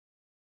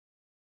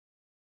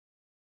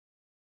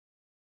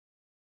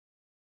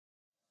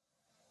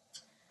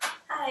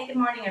Hi, good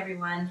morning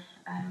everyone.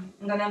 I'm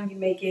gonna be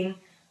making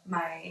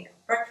my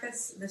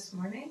breakfast this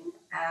morning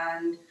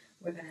and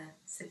we're gonna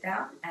sit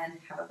down and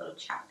have a little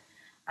chat.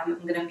 I'm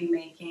gonna be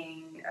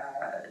making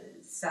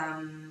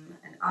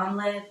an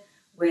omelet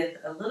with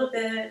a little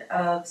bit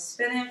of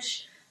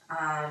spinach,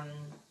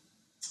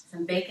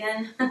 some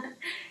bacon,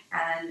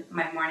 and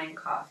my morning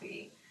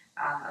coffee.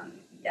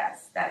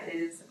 Yes, that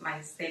is my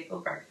staple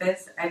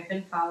breakfast. I've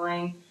been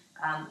following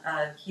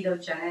a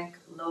ketogenic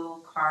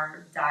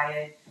low-carb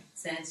diet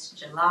since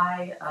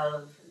July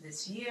of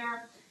this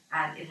year,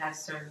 and it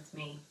has served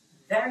me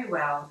very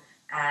well,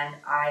 and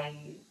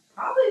I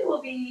probably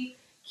will be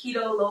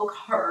keto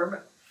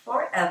low-carb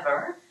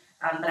forever,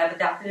 but I've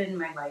adapted it in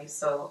my life,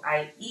 so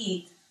I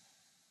eat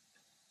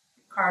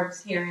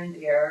carbs here and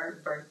there,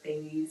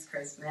 birthdays,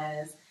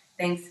 Christmas,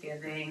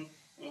 Thanksgiving,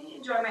 and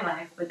enjoy my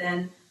life. But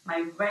then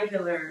my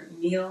regular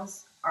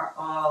meals are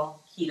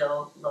all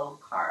keto, low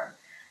carb.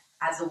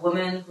 As a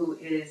woman who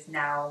is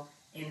now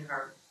in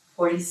her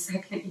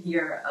 42nd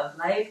year of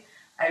life,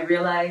 I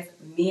realize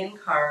me and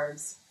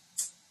carbs,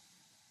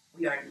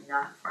 we are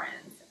not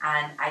friends,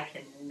 and I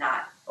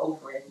cannot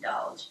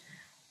overindulge.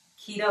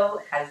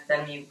 Keto has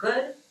done me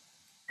good,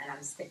 and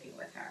I'm sticking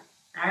with her.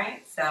 All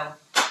right, so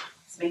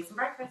let's make some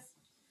breakfast.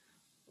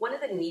 One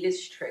of the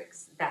neatest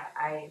tricks that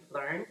I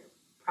learned,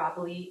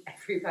 probably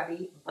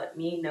everybody but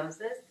me knows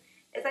this,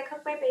 is I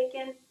cook my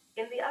bacon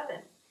in the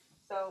oven.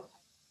 So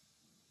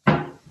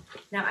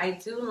now I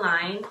do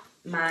line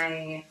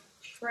my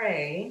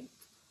tray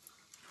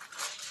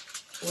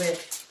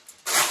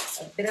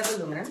with a bit of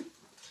aluminum.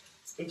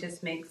 It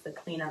just makes the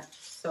cleanup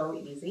so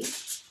easy.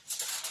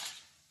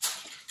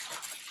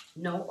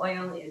 No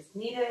oil is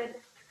needed.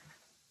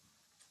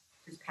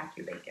 Just pack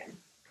your bacon.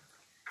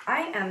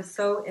 I am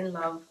so in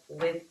love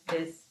with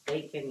this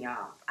bacon,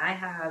 y'all. I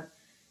have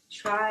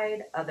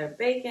tried other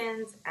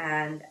bacons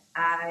and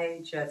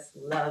I just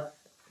love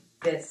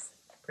this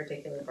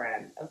particular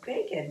brand of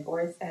bacon,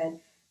 Boar's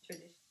Head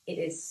Tradition. It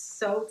is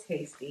so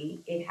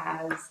tasty.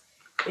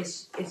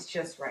 It's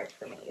just right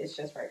for me. It's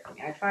just right for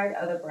me. I tried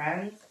other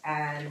brands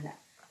and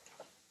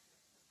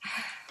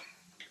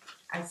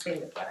I stay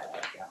with what I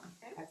like, y'all.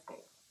 I stay.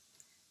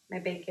 My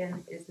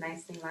bacon is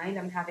nicely lined.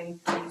 I'm having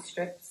 3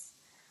 strips.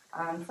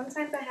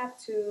 Sometimes I have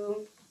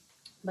 2,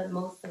 but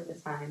most of the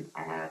time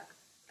I have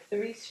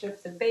 3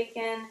 strips of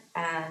bacon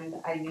and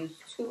I use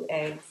 2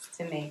 eggs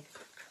to make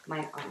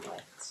my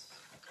omelet.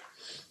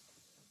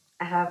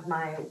 I have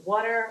my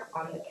water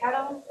on the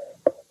kettle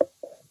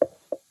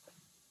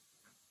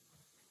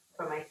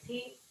for my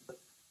tea.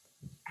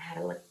 I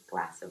had a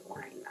glass of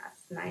wine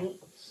last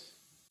night.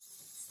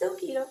 Still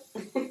keto.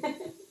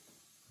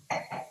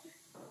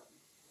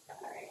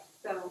 Alright,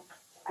 so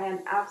I am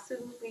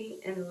absolutely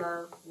in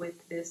love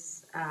with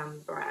this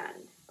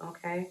brand,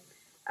 okay?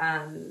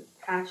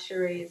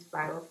 Pasture-raised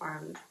Bio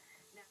Farms.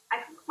 I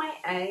cook my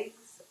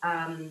eggs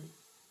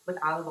with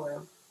olive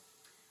oil.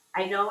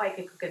 I know I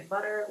could cook it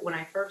butter. When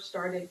I first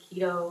started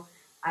keto,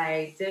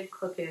 I did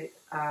cook it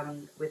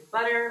with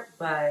butter,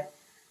 but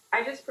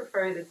I just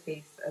prefer the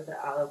taste of the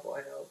olive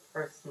oil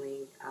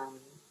personally.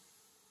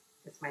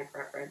 It's my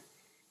preference.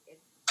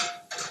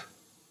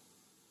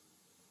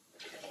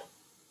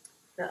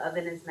 The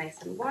oven is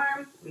nice and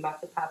warm. I'm about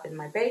to pop in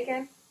my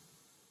bacon.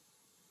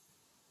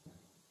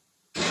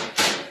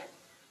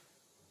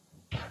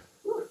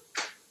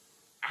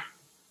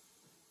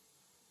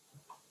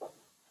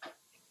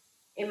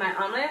 In my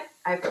omelet,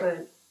 I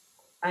put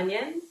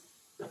onions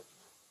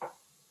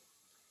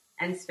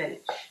and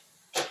spinach.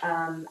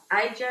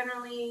 I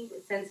generally,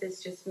 since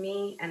it's just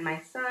me and my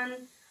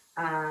son,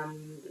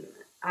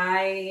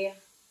 I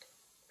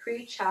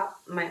pre-chop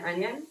my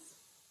onions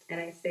and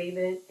I save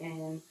it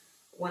in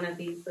one of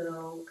these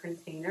little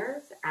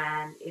containers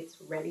and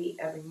it's ready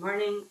every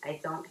morning. I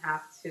don't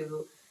have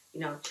to,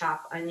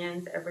 chop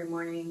onions every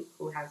morning.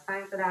 Who has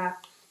time for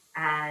that?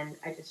 And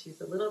I just use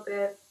a little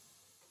bit,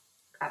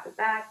 clap it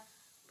back,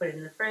 put it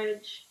in the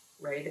fridge,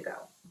 ready to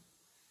go.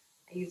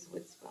 I use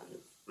wood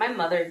spoons. My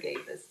mother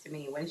gave this to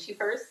me. When she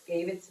first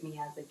gave it to me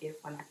as a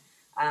gift, when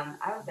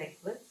I was like,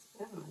 wood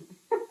spoon?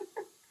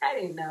 I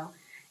didn't know.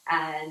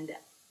 And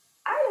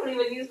I don't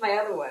even use my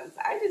other ones.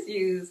 I just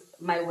use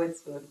my wood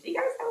spoon. Do you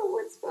guys have a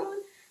wood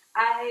spoon?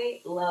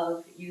 I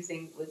love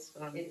using wood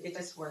spoon. It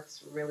just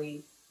works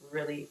really,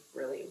 really,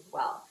 really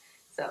well.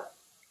 So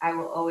I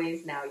will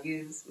always now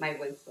use my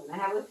wood spoon. I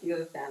have a few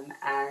of them,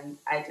 and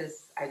I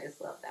just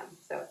love them.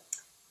 So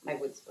my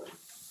wood spoon.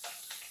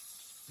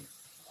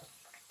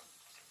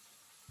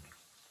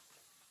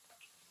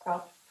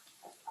 So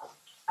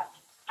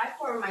I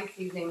pour my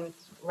seasonings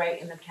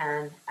right in the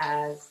pan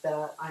as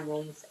the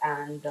onions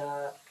and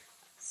the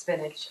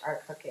spinach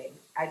are cooking.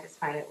 I just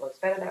find it works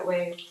better that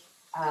way.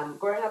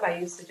 Growing up, I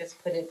used to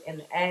just put it in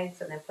the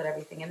eggs and then put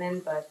everything in,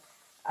 but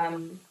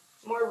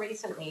more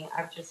recently,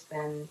 I've just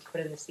been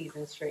putting the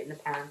seasonings straight in the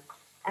pan,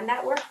 and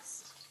that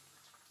works.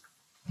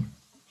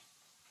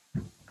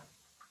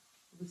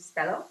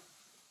 Bustelo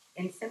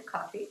instant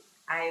coffee.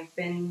 I've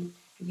been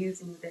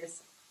using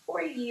this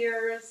for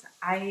years.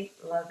 I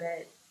love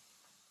it,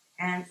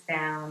 hands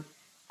down.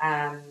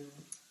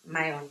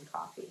 my own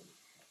coffee.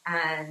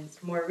 And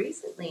more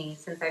recently,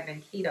 since I've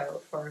been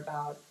keto for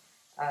about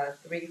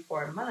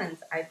 3-4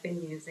 months, I've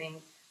been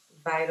using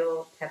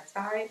Vital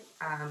Peptide,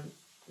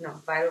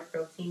 Vital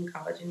Protein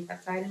Collagen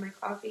Peptide in my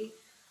coffee.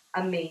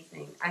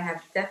 Amazing. I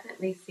have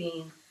definitely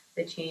seen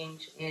the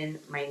change in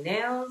my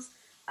nails.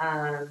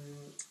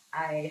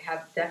 I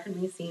have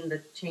definitely seen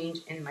the change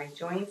in my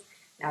joints.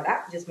 Now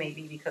that just may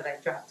be because I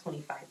dropped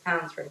 25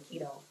 pounds from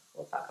keto.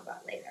 We'll talk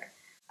about later.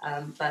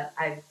 But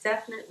I've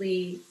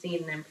definitely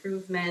seen an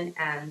improvement,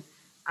 and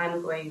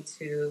I'm going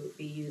to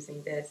be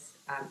using this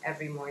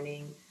every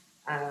morning.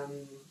 I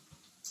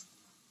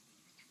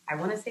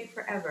want to say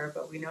forever,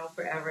 but we know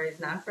forever is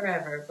not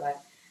forever.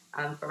 But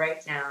for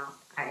right now,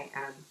 I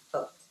am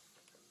hooked.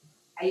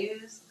 I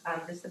use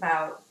just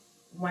about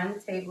 1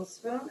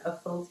 tablespoon, a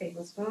full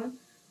tablespoon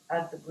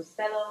of the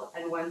Bustelo,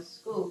 and 1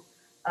 scoop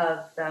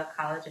of the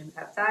collagen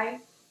peptide.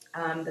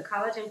 The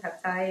collagen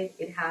peptide,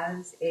 it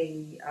has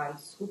a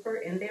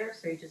scooper in there,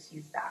 so you just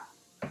use that.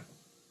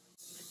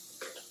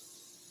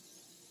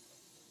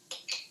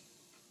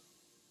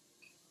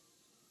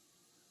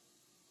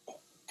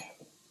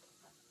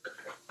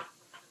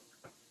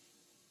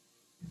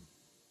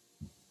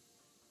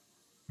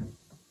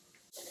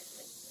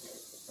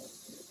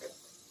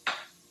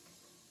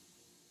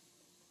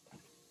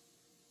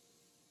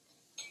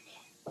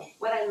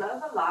 What I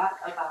love a lot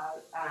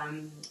about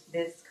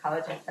this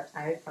collagen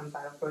peptide from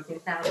Vital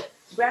Proteins, now,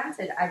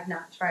 granted, I've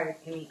not tried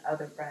any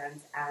other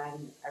brands,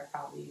 and I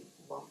probably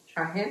won't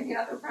try any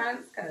other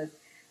brands because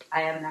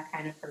I am that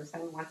kind of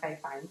person. Once I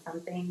find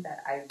something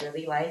that I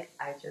really like,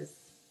 I just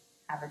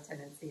have a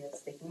tendency of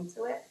sticking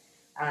to it.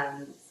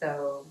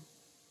 So,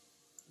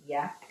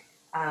 yeah.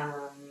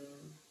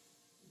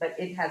 But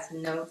it has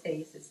no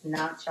taste. It's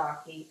not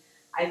chalky.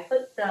 I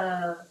put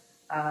the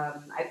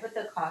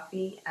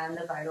coffee and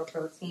the Vital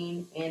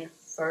Protein in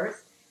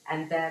first,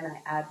 and then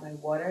I add my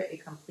water.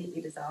 It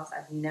completely dissolves.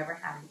 I've never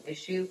had an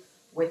issue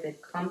with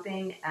it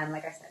clumping, and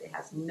like I said, it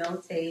has no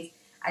taste.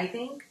 I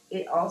think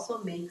it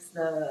also makes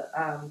the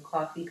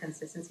coffee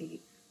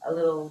consistency a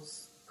little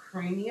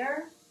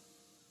creamier.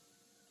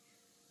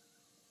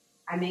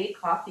 I made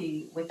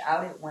coffee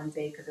without it one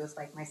day because it was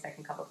like my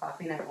second cup of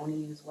coffee, and I only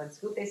used 1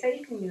 scoop. They say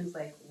you can use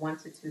like 1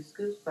 to 2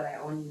 scoops, but I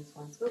only used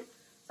 1 scoop.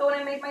 So when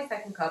I made my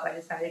second cup, I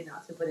decided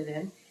not to put it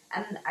in,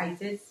 and I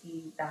did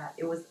see that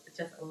it was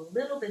just a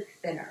little bit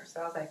thinner.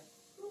 So I was like,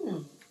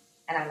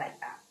 and I like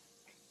that.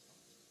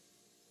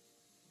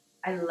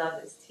 I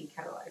love this tea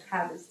kettle. I've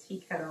had this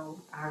tea kettle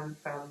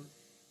from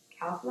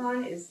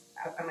Calphalon.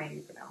 I might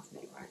be pronouncing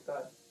it wrong.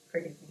 God,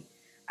 forgive me.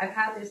 I've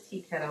had this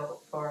tea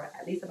kettle for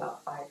at least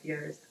about 5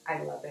 years.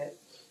 I love it.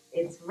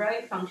 It's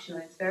very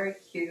functional. It's very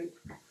cute.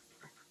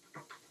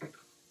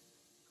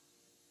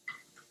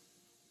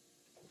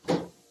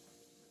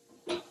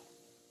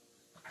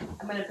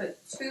 I'm going to put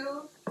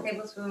 2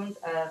 tablespoons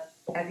of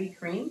heavy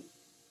cream.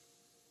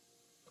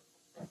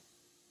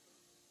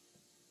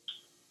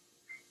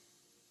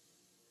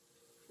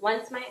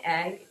 Once my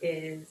egg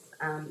is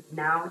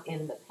now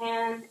in the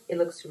pan, it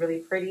looks really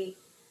pretty.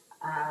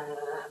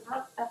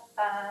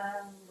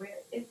 Where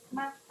is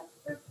my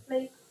pepper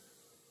flakes?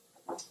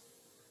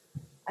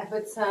 I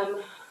put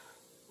some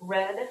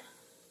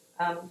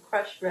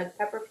crushed red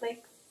pepper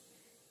flakes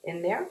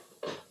in there.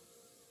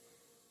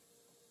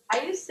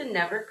 I used to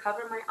never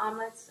cover my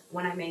omelets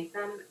when I made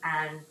them,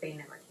 and they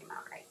never came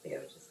out right. They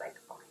were just like,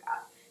 oh my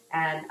God.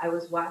 And I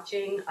was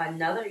watching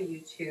another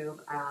YouTuber,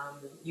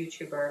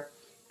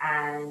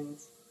 and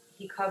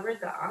he covered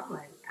the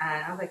omelet,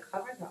 and I was like,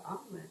 cover the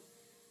omelet?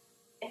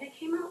 And it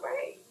came out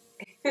right.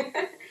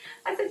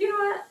 I said, you know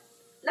what?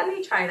 Let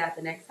me try that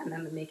the next time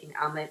I'm making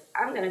omelets.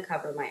 I'm going to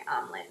cover my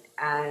omelet.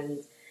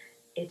 And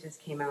it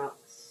just came out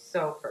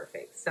so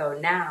perfect. So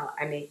now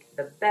I make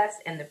the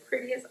best and the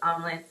prettiest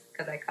omelets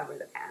because I cover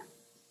the pan.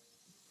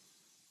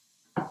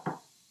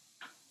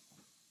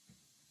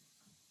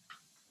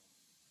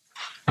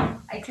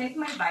 I take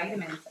my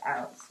vitamins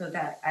out so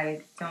that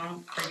I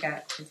don't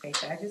forget to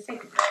take it. I just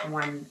take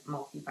 1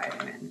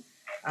 multivitamin.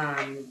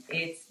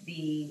 It's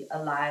the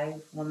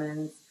Alive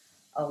Woman's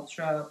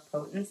Ultra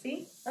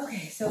Potency.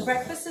 Okay, so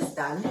breakfast is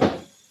done.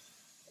 Let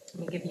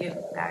me give you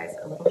guys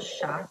a little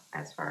shot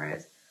as far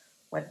as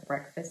what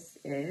breakfast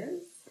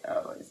is.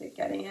 Oh, is it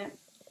getting it?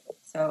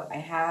 So I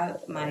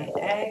have my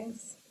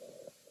eggs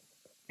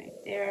right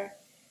there,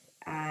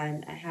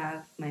 and I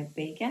have my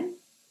bacon,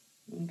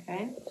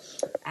 okay,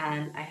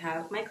 and I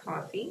have my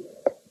coffee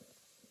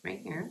right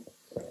here,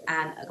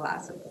 and a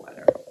glass of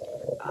water.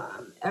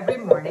 Every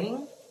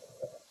morning,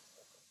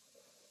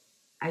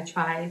 I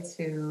try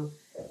to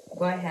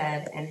go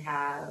ahead and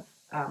have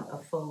a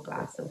full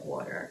glass of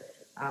water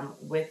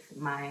with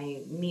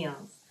my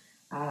meals.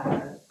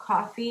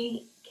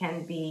 Coffee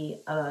can be,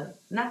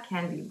 not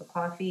can be, but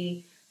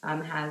coffee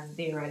has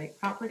diuretic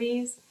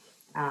properties,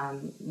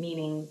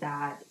 meaning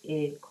that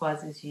it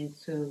causes you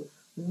to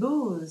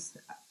lose,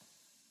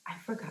 I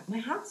forgot my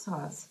hot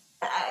sauce.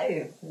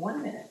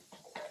 1 minute.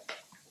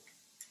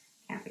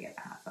 Can't forget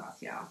the hot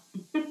sauce, y'all.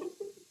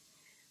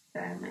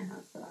 Sorry, my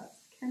hot sauce.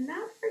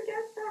 Cannot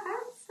forget the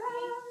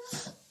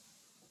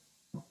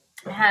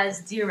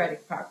has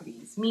diuretic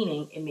properties,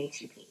 meaning it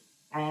makes you pee.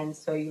 And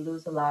so you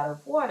lose a lot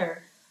of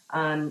water.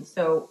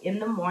 So in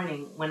the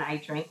morning, when I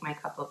drink my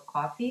cup of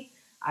coffee,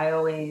 I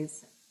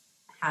always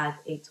have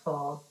a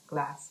tall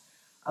glass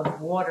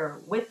of water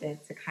with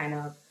it to kind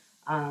of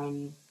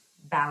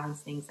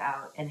balance things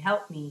out and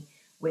help me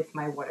with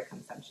my water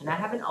consumption. I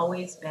haven't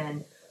always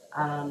been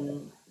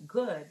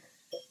good.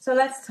 So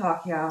let's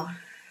talk, y'all.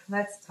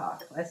 Let's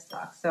talk.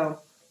 So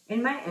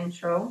in my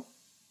intro,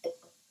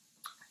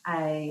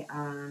 I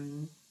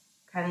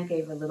kind of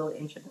gave a little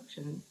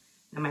introduction.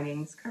 Now, my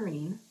name is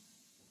Kareen.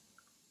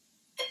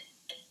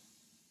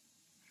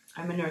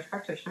 I'm a nurse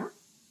practitioner.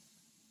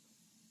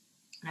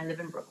 I live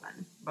in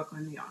Brooklyn,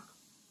 New York.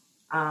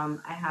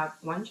 I have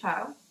one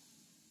child,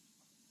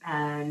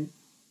 and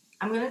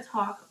I'm going to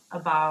talk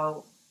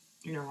about,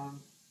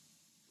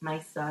 my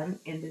son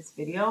in this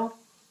video.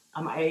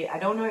 I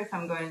don't know if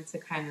I'm going to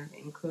kind of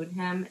include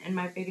him in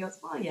my videos.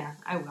 Well, yeah,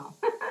 I will.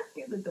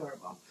 He's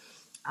adorable.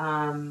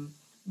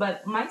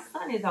 But my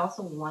son is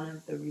also one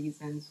of the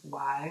reasons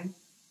why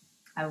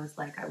I was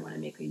like, I want to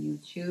make a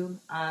YouTube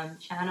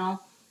channel.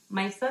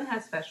 My son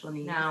has special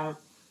needs. Now,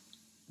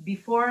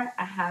 before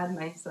I had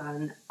my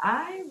son,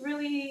 I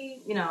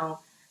really,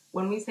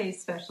 when we say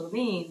special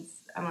needs,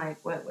 I'm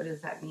like, what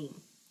does that mean?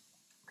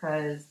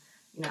 Because,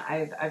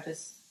 I've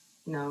just,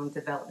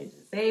 developmentally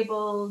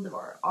disabled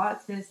or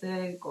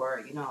autistic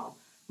or,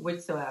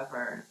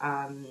 whatsoever,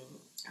 a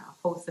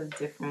host of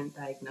different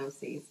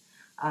diagnoses.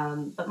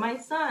 But my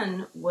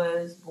son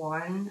was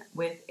born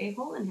with a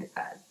hole in his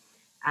head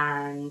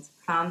and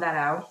found that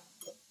out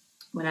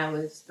when I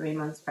was 3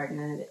 months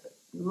pregnant.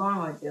 Long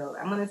ordeal.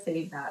 I'm going to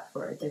save that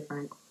for a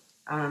different,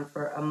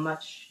 for a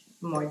much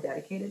more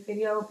dedicated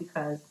video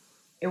because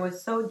it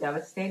was so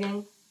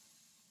devastating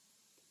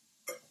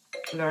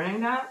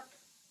learning that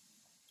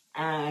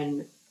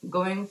and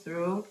going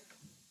through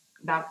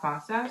that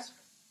process.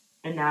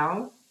 And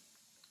now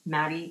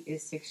Mattie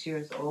is 6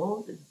 years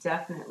old. It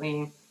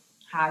definitely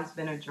has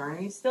been a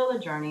journey, still a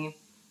journey.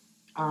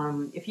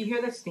 If you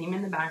hear the steam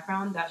in the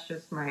background, that's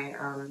just my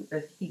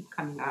the heat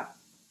coming up.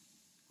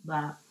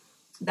 But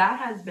that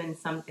has been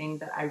something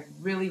that I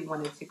really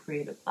wanted to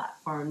create a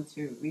platform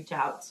to reach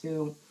out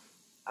to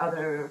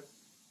other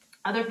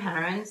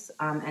parents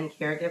and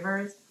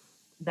caregivers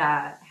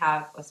that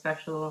have a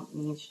special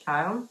needs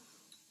child.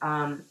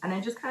 And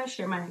then just kind of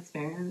share my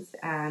experience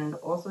and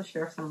also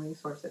share some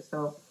resources.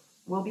 So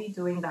we'll be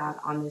doing that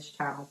on this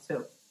channel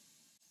too.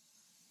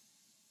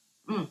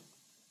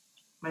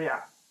 But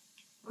yeah,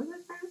 what was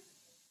I saying?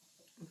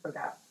 I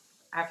forgot.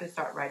 I have to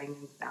start writing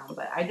things down,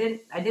 but I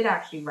did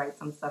actually write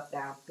some stuff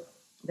down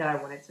that I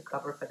wanted to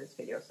cover for this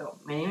video. So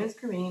my name is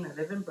Kareen. I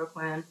live in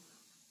Brooklyn.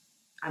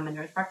 I'm a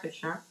nurse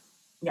practitioner.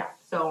 Yeah,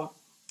 so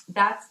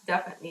that's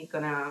definitely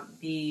gonna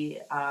be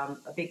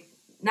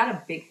not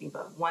a big theme,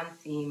 but one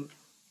theme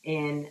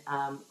in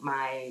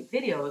my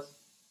videos.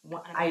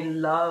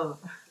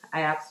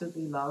 I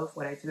absolutely love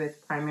what I do as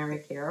primary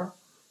care,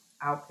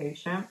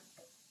 outpatient,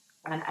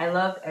 and I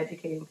love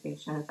educating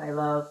patients. I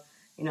love,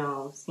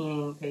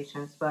 seeing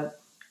patients, but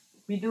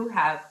we do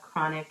have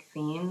chronic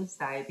themes: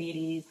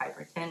 diabetes,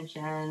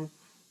 hypertension,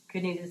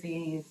 kidney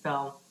disease.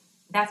 So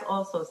that's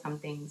also some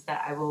things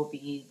that I will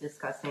be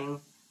discussing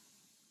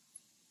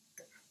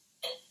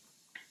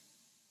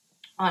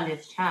on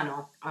this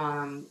channel.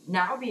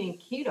 Now being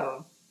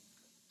keto,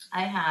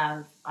 I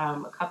have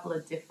a couple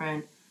of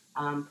different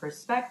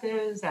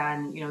perspectives,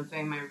 and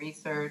doing my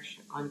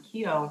research on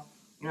keto,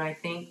 I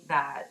think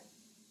that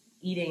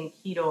eating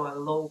keto, a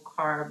low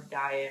carb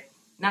diet,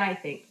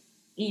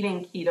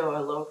 eating keto,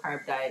 a low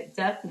carb diet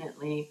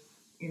definitely,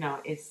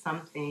 is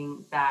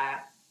something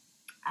that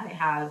I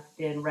have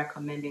been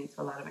recommending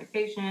to a lot of my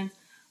patients,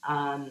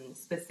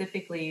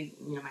 specifically,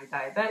 my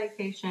diabetic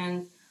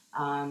patients,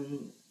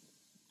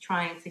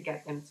 trying to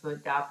get them to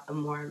adopt a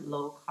more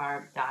low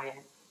carb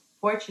diet.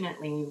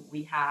 Fortunately,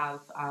 we have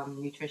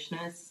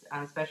nutritionist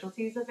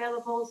specialties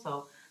available,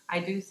 so I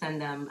do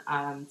send them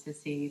to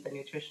see the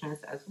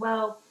nutritionist as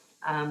well.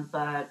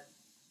 But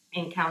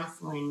in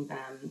counseling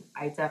them,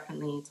 I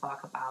definitely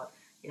talk about,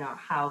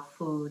 how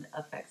food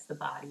affects the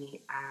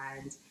body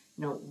and,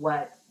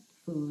 what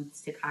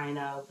foods to kind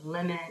of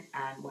limit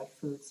and what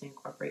foods to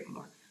incorporate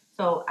more.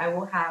 So I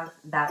will have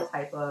that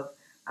type of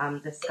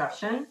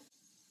discussion.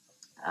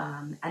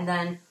 And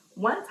then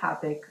one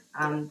topic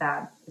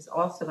that is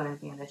also going to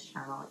be in this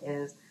channel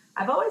is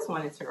I've always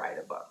wanted to write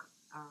a book.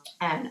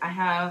 And I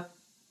have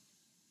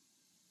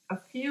a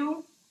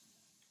few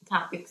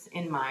topics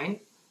in mind.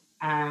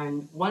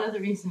 And one of the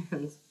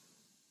reasons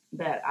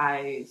that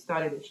I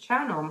started this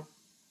channel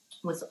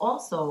was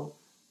also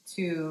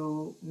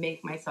to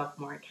make myself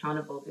more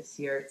accountable this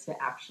year to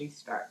actually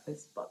start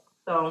this book.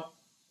 So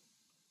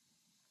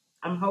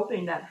I'm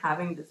hoping that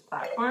having this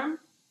platform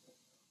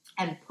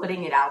and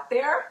putting it out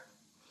there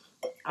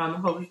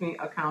holds me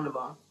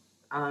accountable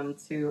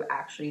to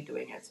actually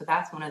doing it. So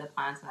that's one of the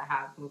plans that I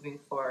have moving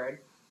forward.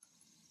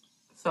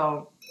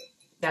 So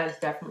that is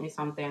definitely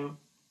something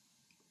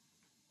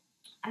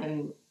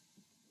I'm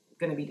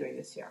going to be doing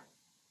this year.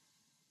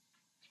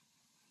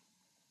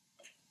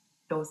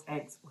 those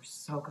eggs were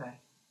so good.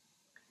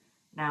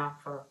 Now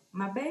for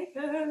my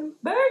bacon,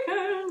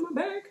 bacon, my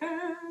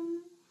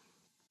bacon.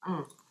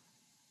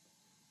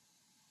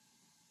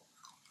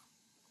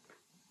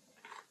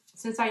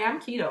 Since I am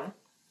keto,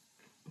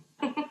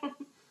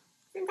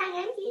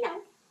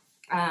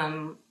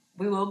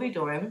 we will be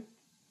doing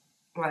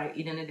what I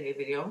eat in a day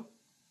video,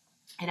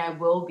 and I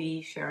will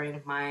be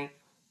sharing my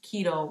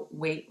keto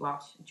weight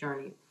loss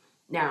journey.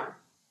 Now,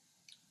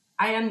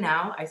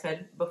 I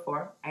said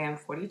before, I am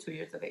 42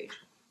 years of age.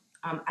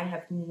 I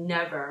have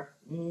never,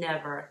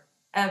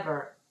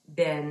 ever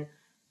been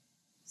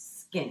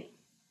skinny.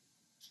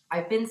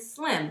 I've been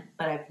slim,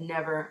 but I've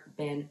never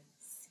been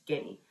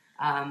skinny.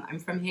 I'm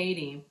from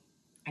Haiti.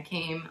 I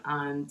came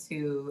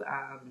to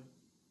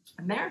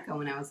America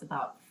when I was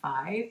about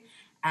 5,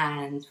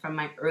 and from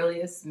my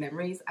earliest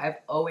memories, I've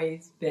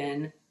always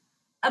been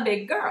a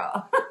big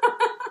girl.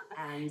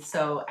 And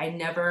so I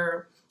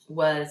never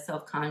was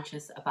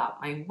self-conscious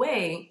about my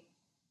weight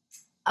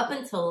up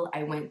until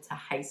I went to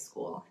high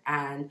school.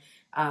 And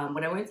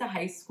when I went to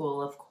high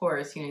school, of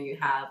course, you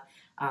have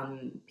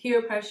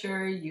peer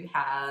pressure, you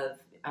have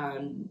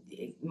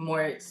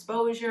more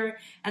exposure.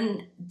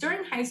 And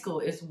during high school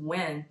is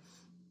when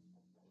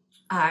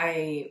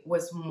I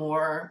was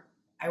more,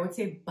 I would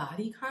say,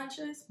 body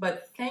conscious,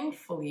 but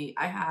thankfully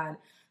I had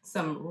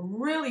some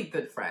really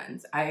good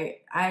friends. I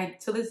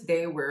to this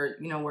day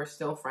we're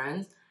still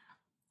friends.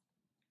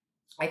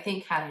 I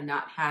think had I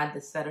not had the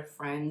set of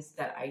friends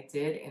that I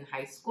did in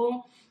high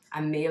school,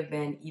 I may have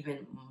been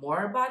even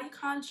more body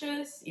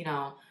conscious,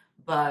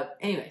 But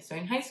anyway, so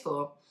in high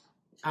school,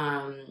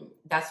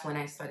 that's when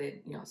I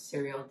started,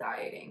 serial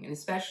dieting, and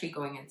especially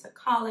going into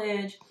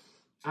college.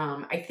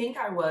 I think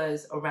I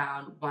was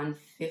around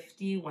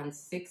 150,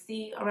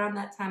 160 around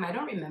that time. I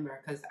don't remember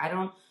because I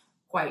don't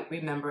quite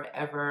remember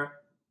ever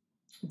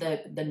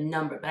the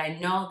number, but I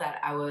know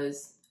that I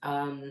was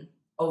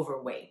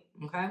overweight.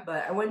 Okay,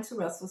 but I went to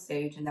Russell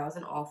Sage, and that was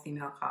an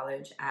all-female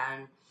college,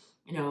 and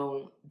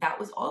that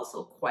was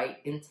also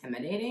quite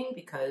intimidating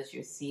because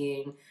you're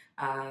seeing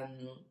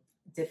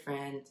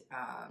different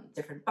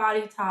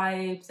body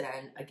types,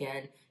 and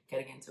again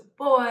getting into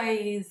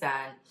boys,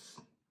 and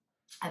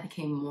I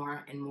became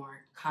more and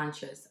more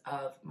conscious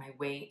of my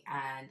weight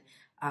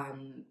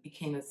and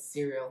became a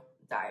serial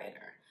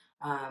dieter.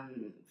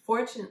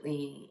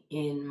 Fortunately,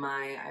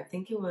 I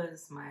think it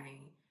was my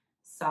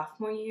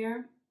sophomore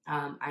year,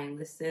 I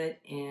enlisted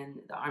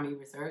in the Army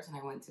Reserves, and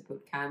I went to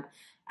boot camp,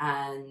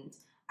 and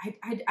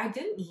I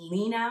didn't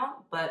lean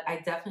out, but I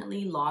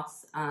definitely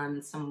lost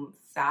some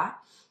fat,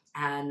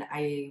 and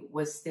I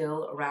was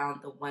still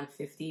around the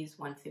 150s,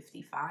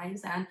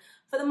 155s, and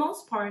for the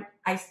most part,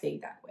 I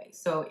stayed that way.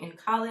 So in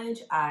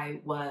college, I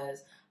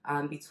was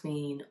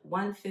between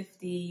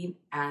 150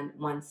 and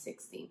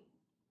 160.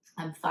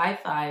 I'm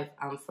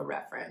 5'5", for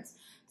reference.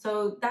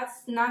 So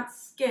that's not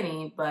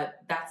skinny,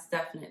 but that's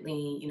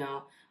definitely,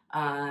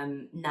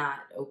 not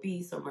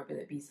obese or morbid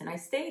obese. And I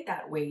stayed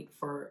that weight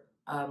for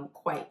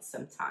quite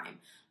some time.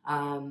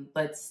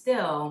 But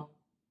still,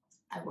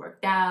 I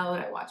worked out,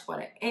 I watched what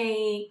I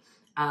ate.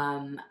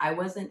 I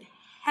wasn't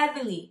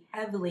heavily,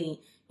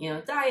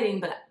 dieting,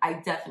 but I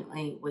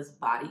definitely was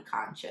body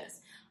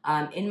conscious.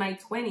 In my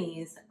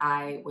 20s,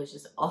 I was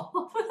just all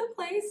over the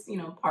place,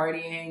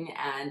 partying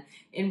and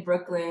in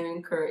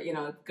Brooklyn,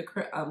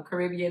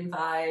 Caribbean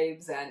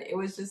vibes. And it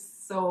was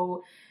just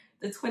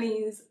the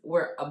 20s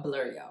were a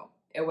blur, yo.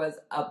 It was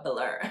a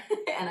blur.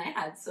 And I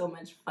had so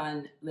much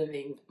fun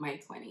living my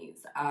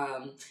 20s.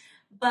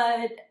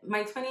 But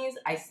my 20s,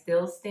 I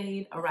still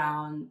stayed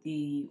around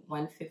the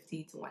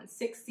 150 to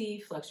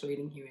 160,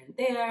 fluctuating here and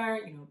there,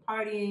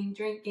 partying,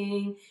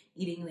 drinking,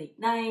 eating late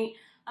night.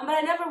 But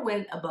I never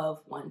went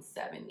above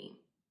 170.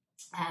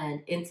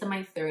 And into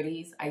my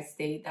 30s, I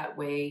stayed that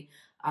way.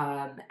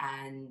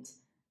 And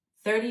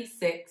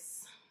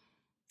 36,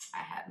 I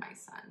had my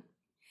son.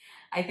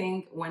 I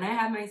think when I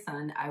had my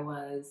son, I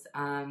was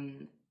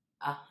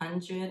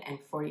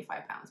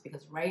 145 pounds,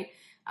 because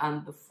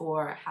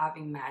before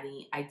having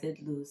Mattie, I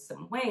did lose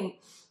some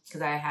weight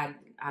because I had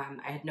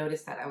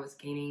noticed that I was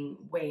gaining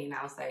weight, and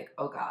I was like,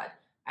 oh God,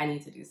 I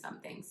need to do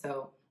something.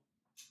 So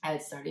I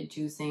had started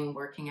juicing,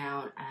 working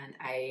out, and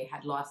I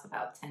had lost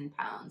about 10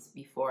 pounds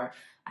before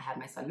I had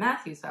my son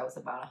Matthew, so I was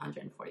about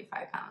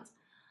 145 pounds.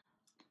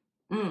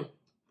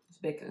 This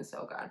bacon is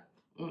so good.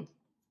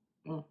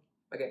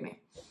 Forgive me.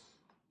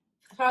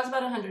 So I was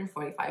about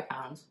 145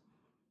 pounds.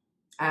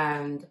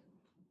 And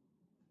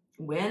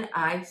when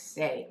I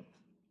say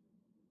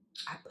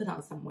I put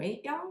on some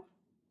weight, y'all,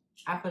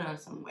 I put on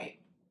some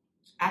weight.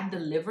 At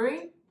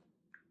delivery,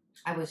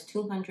 I was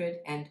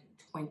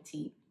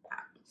 220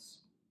 pounds.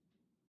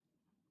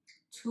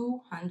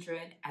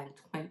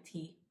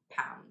 220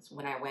 pounds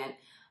when I went.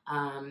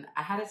 I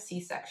had a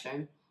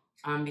C-section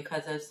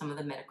because of some of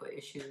the medical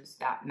issues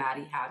that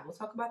Mattie had. We'll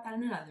talk about that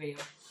in another video.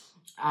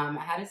 I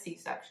had a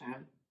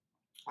C-section,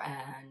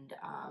 and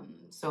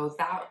so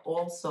that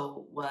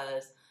also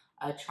was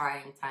a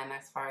trying time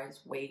as far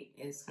as weight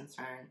is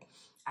concerned.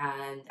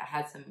 And I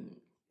had some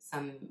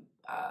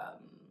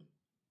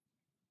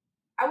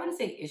I wouldn't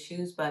say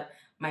issues, but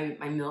my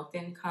milk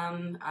didn't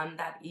come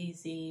that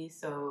easy.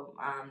 So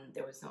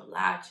there was no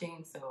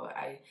latching. So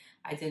I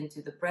didn't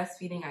do the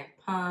breastfeeding. I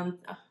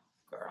pumped. Oh,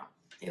 girl,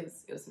 it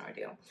was an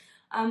ordeal.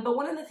 But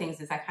one of the things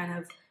is I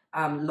kind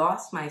of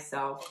lost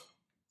myself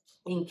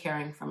in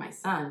caring for my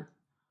son.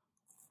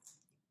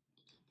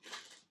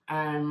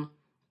 And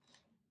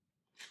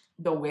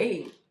the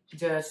weight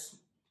just,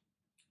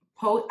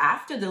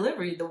 after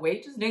delivery, the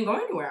weight just didn't go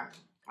anywhere.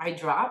 I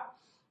dropped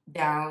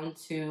down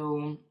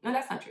to, no,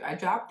 that's not true. I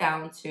dropped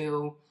down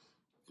to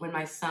when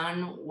my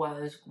son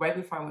was, right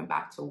before I went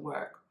back to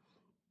work.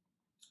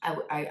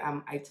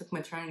 I took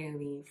maternity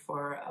leave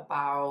for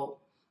about,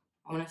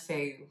 I want to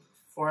say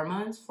 4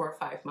 months, 4 or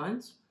 5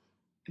 months.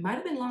 It might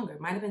have been longer.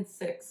 It might have been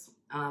 6.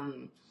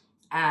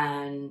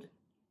 And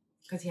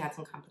because he had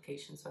some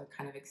complications, so I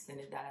kind of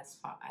extended that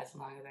as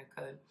long as I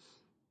could.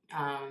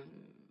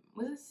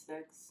 Was it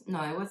 6?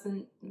 No, it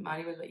wasn't.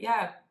 Mattie was, but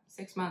yeah,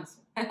 6 months.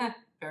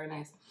 Very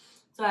nice.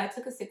 So I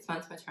took a 6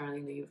 months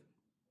maternity leave.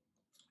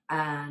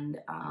 And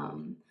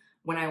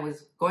when I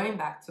was going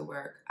back to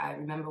work, I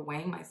remember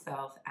weighing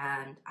myself,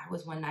 and I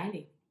was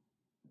 190,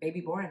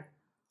 baby born.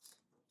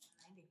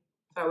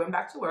 So I went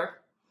back to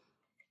work,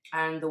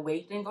 and the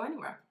weight didn't go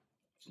anywhere.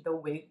 The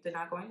weight did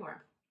not go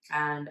anywhere.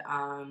 And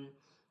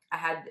I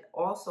had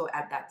also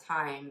at that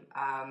time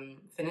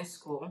finished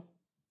school,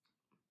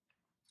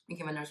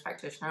 became a nurse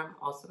practitioner. I'm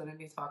also going to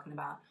be talking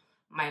about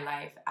my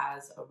life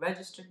as a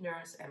registered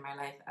nurse and my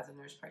life as a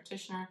nurse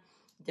practitioner,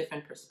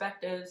 different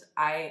perspectives.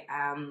 I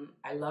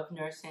love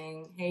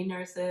nursing. Hey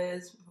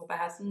nurses, hope I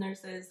have some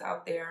nurses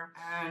out there.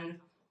 And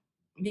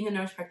being a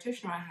nurse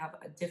practitioner, I have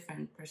a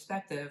different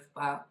perspective,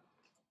 but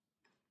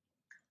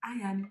I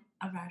am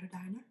a ride or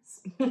die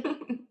nurse.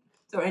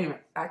 So anyway,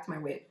 back to my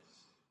weight.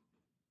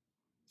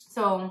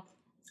 So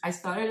I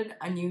started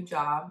a new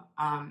job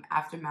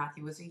after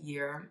Matthew was a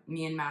year.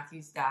 Me and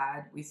Matthew's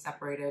dad, we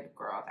separated.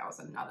 Girl, that was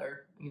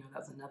another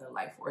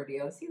life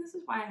ordeal. See, this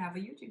is why I have a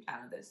YouTube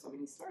channel. There's so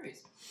many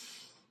stories.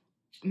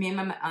 Me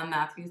and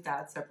Matthew's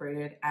dad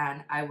separated,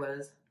 and I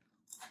was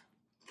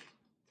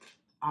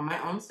on my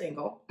own,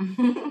 single.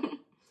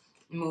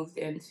 Moved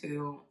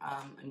into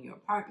a new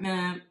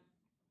apartment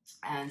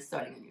and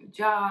starting a new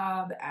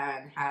job,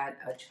 and had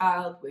a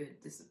child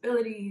with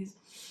disabilities.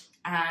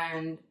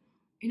 And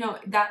you know,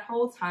 that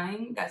whole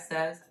time that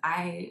says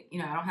I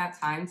don't have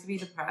time to be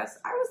depressed.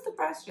 I was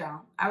depressed,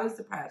 y'all. I was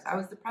depressed,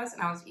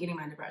 and I was eating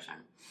my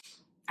depression.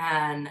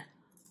 And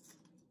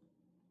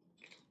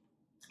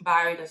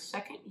by the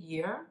second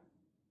year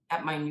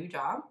at my new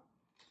job,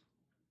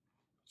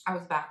 I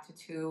was back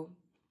to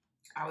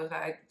I was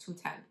at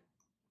 210,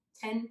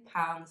 10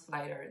 pounds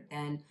lighter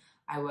than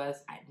I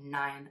was at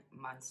 9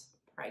 months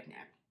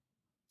pregnant.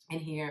 And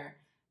here,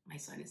 my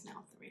son is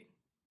now 3.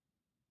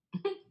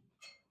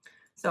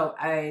 So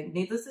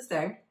needless to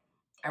say,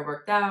 I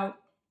worked out,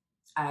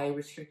 I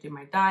restricted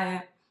my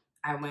diet,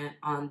 I went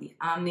on the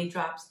Omni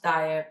Drops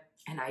diet,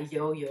 and I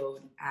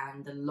yo-yoed,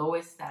 and the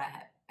lowest that I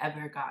had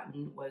ever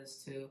gotten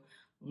was to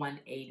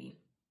 180.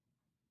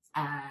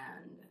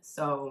 And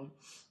so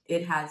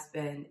it has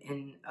been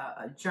in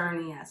a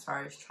journey as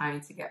far as trying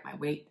to get my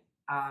weight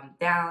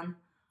down.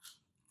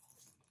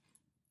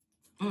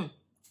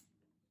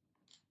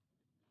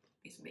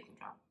 Piece of bacon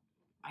drop.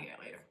 I get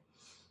it later.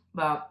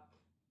 But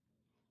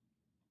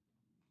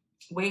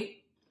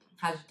weight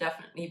has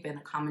definitely been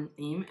a common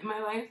theme in my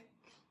life.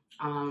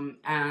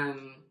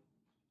 And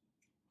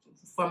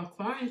from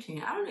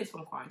quarantine, I don't know if it's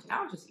from quarantine,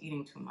 I was just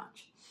eating too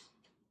much.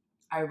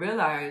 I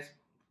realized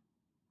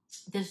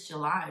this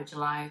July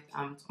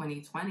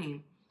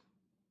 2020,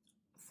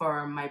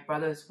 for my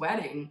brother's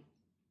wedding,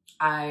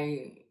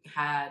 I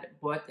had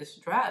bought this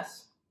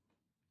dress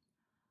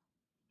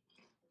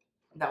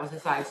that was a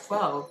size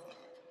 12,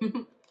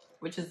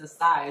 which is the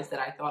size that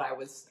I thought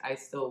I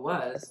still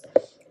was,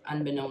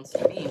 unbeknownst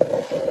to me.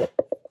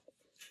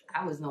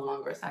 I was no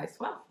longer a size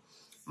 12.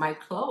 My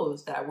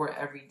clothes that I wore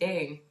every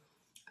day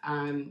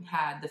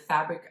had the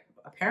fabric,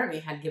 apparently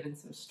had given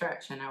some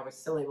stretch, and I was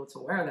still able to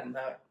wear them,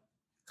 but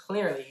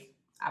clearly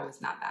I was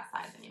not that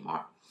size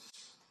anymore.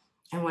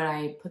 And when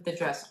I put the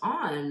dress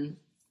on,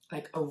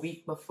 like a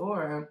week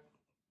before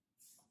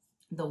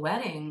the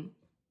wedding,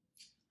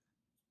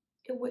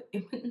 it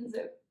wouldn't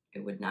zip.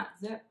 It would not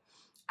zip.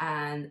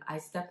 And I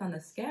stepped on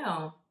the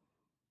scale,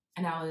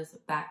 and I was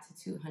back to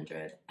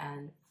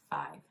 205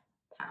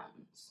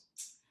 pounds.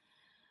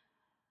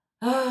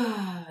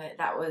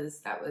 That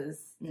was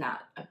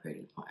not a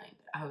pretty point.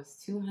 I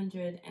was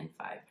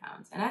 205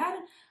 pounds, and I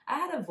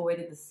had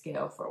avoided the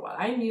scale for a while.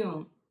 I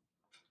knew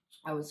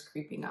I was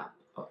creeping up.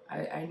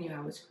 I knew I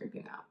was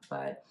creeping up,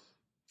 but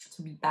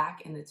to be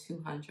back in the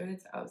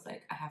 200s, I was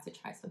like, I have to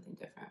try something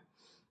different.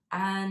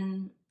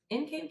 And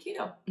in came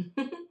keto.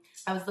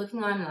 I was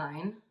looking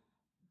online,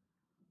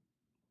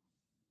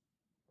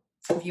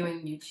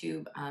 viewing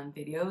YouTube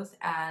videos,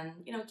 and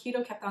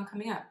keto kept on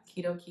coming up.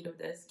 Keto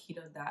this,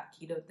 keto that,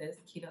 keto this,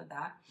 keto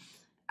that.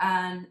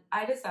 And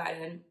I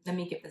decided, let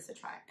me give this a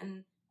try.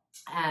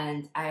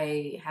 And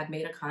I had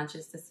made a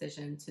conscious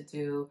decision to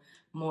do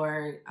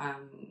more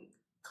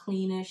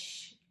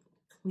cleanish,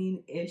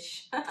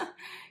 cleanish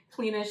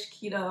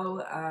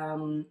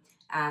keto.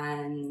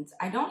 And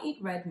I don't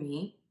eat red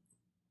meat.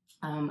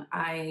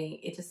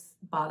 It just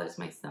bothers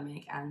my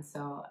stomach, and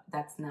so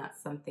that's not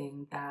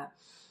something that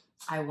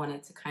I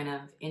wanted to kind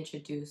of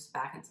introduce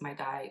back into my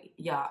diet.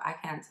 Yeah, I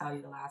can't tell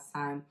you the last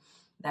time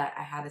that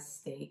I had a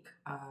steak,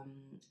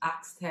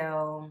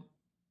 oxtail.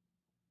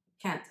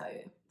 Can't tell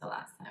you the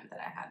last time that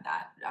I had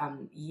that.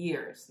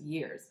 Years.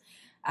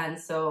 And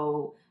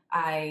so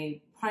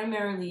I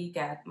primarily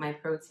get my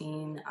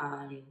protein,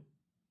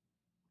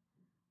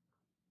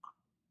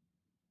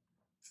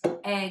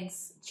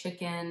 eggs,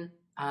 chicken,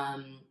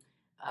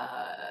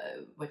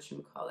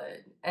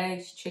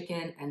 eggs,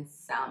 chicken, and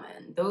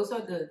salmon. Those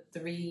are the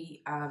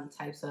three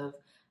types of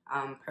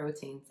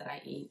proteins that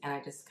I eat, and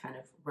I just kind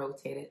of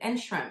rotate it, and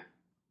shrimp,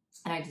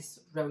 and I just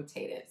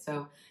rotate it.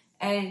 So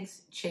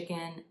eggs,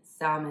 chicken,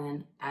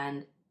 salmon,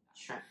 and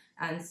shrimp.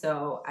 And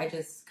so I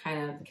just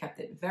kind of kept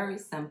it very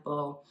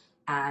simple.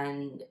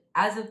 And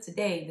as of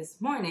today,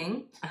 this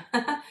morning,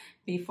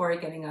 before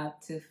getting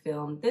up to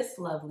film this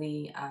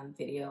lovely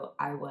video,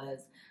 I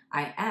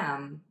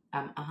am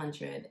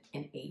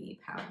 180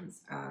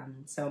 pounds.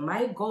 So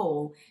my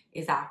goal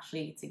is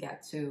actually to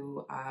get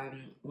to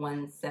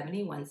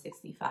 170,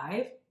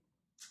 165.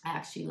 I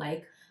actually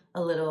like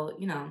a little,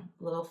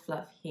 little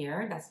fluff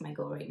here. That's my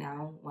goal right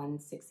now,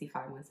 165,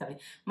 170.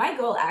 My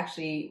goal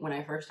actually, when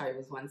I first started,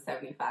 was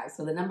 175.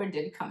 So the number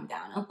did come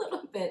down a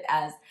little bit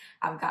as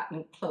I've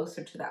gotten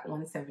closer to that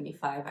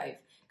 175. I've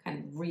kind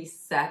of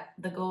reset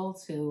the goal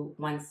to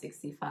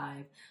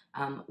 165,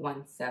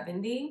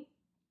 170.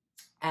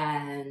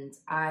 And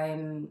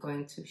I'm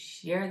going to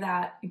share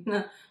that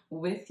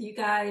with you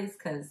guys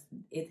because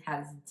it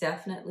has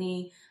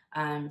definitely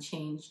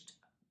changed.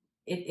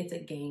 It's a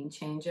game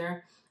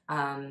changer.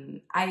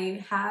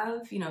 I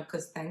have,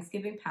 because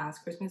Thanksgiving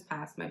passed, Christmas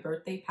passed, my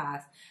birthday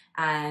passed,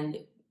 and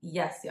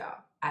yes,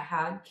 y'all, I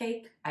had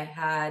cake, I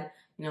had,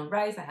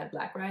 rice, I had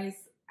black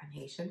rice, I'm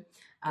Haitian,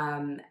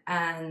 and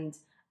I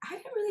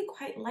didn't really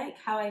quite like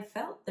how I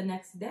felt the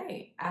next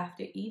day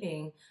after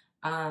eating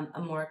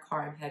a more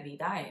carb-heavy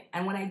diet.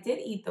 And when I did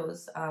eat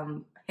those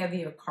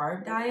heavier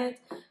carb diet,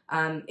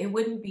 it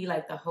wouldn't be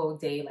like the whole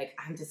day, like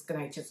I'm just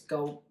gonna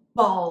go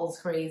balls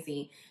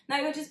crazy. Now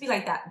it would just be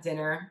like that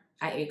dinner,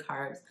 I ate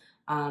carbs,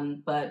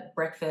 but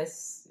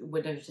breakfast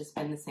would have just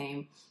been the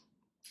same.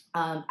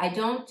 I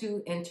don't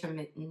do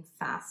intermittent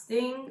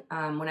fasting.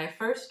 When I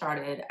first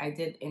started, I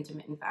did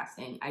intermittent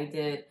fasting. I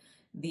did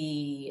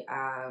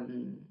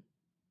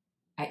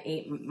I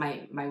ate,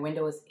 my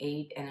window was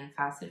 8 and then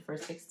fasted for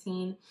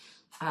 16.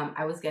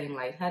 I was getting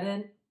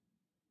lightheaded.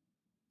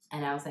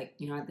 And I was like,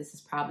 this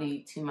is probably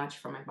too much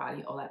for my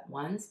body all at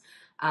once.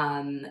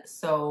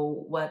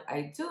 So what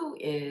I do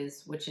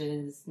is,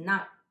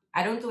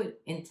 I don't do it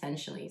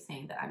intentionally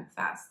saying that I'm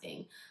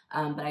fasting,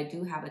 but I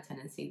do have a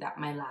tendency that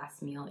my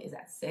last meal is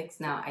at 6.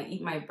 Now I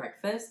eat my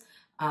breakfast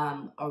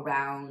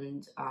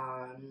around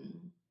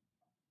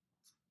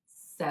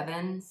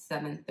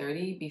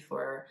 7:30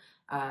 before,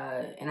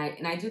 and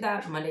I do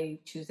that Monday,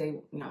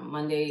 Tuesday,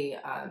 Monday,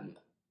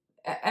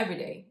 every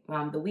day.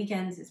 The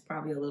weekends is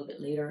probably a little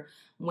bit later.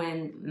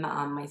 When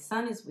my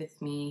son is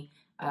with me,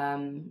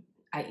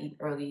 I eat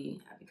early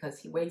because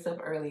he wakes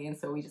up early, and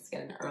so we just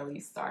get an early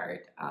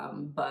start.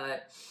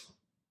 But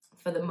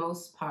for the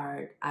most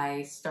part,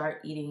 I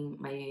start eating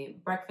my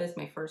breakfast,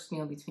 my first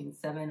meal, between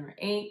 7 or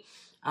 8.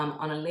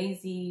 On a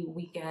lazy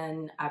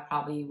weekend, I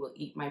probably will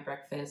eat my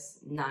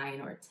breakfast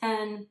 9 or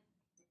 10.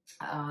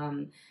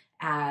 And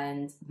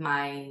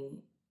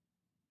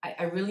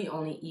I really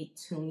only eat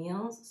 2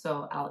 meals,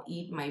 so I'll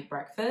eat my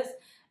breakfast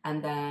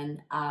and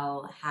then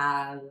I'll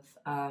have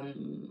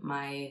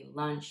my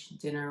lunch,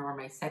 dinner, or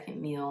my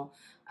second meal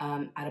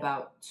at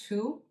about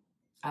 2.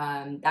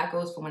 That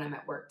goes for when I'm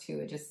at work too.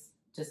 It just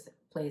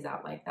plays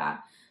out like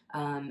that.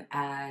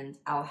 And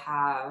I'll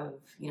have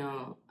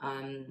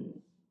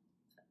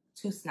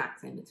 2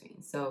 snacks in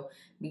between. So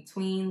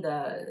between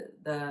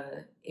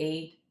the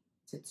 8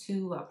 to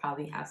 2, I'll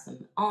probably have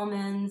some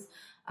almonds.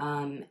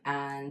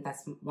 And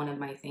that's one of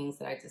my things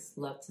that I just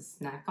love to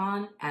snack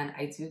on. And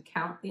I do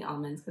count the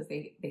almonds because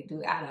they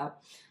do add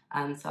up.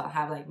 So I'll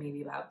have like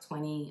maybe about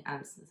 20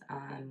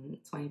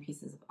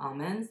 pieces of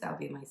almonds. That'll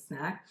be my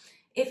snack.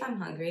 If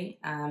I'm hungry,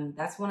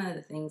 that's one of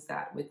the things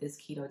that with this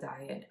keto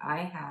diet,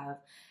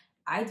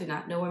 I do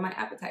not know where my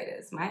appetite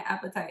is. My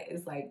appetite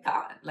is like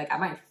gone. Like I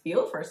might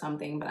feel for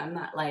something, but I'm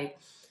not like,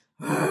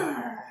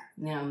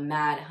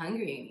 mad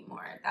hungry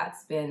anymore.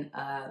 That's been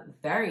a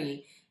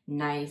very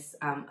nice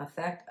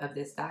effect of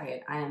this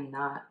diet. I don't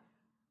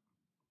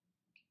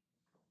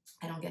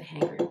get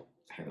hangry.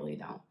 I really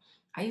don't.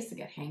 I used to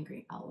get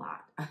hangry a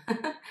lot,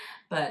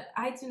 but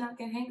I do not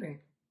get hangry.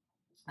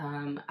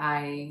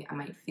 I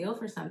might feel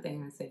for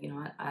something and say, you know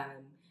what,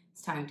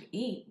 it's time to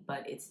eat,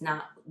 but it's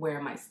not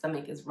where my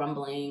stomach is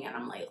rumbling and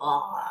I'm like,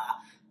 oh,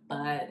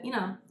 but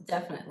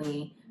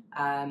definitely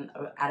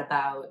at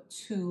about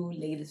 2,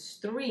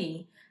 latest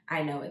 3,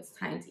 I know it's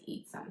time to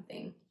eat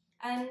something.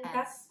 And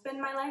that's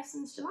been my life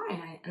since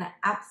July. And I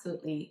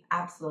absolutely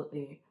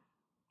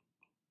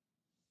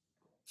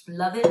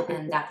love it,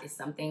 and that is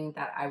something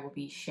that I will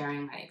be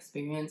sharing my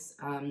experience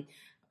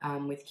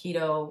with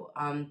keto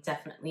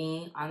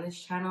definitely on this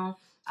channel.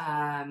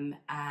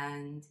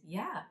 And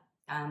yeah,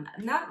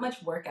 not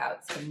much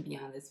workouts going to be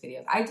on this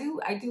video. I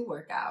do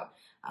work out,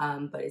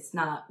 but it's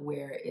not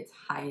where it's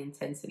high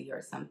intensity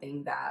or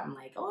something that I'm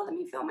like, oh, let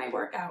me film my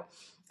workout.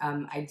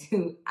 I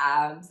do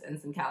abs and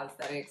some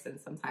calisthenics, and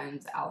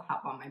sometimes I'll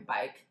hop on my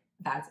bike.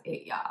 That's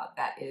it, y'all.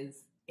 That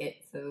is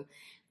it. So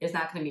there's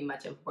not going to be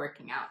much of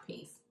working out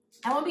piece.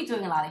 I won't be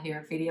doing a lot of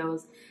hair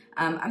videos.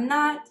 I'm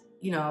not,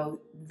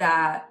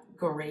 that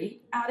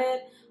great at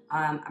it.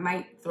 I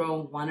might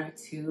throw 1 or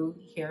 2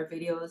 hair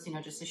videos,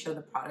 just to show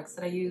the products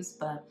that I use,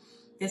 but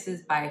this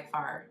is by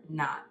far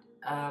not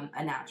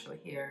a natural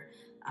hair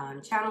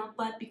channel.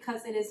 But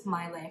because it is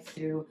my life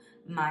through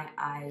my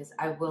eyes,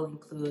 I will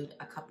include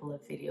a couple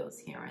of videos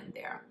here and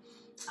there.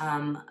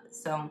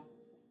 So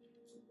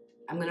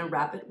I'm going to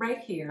wrap it right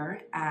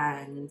here,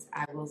 and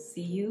I will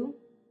see you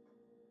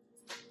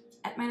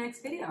at my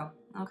next video.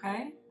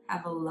 Okay?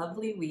 Have a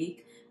lovely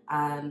week,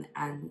 and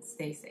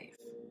stay safe.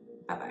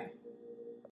 Bye-bye.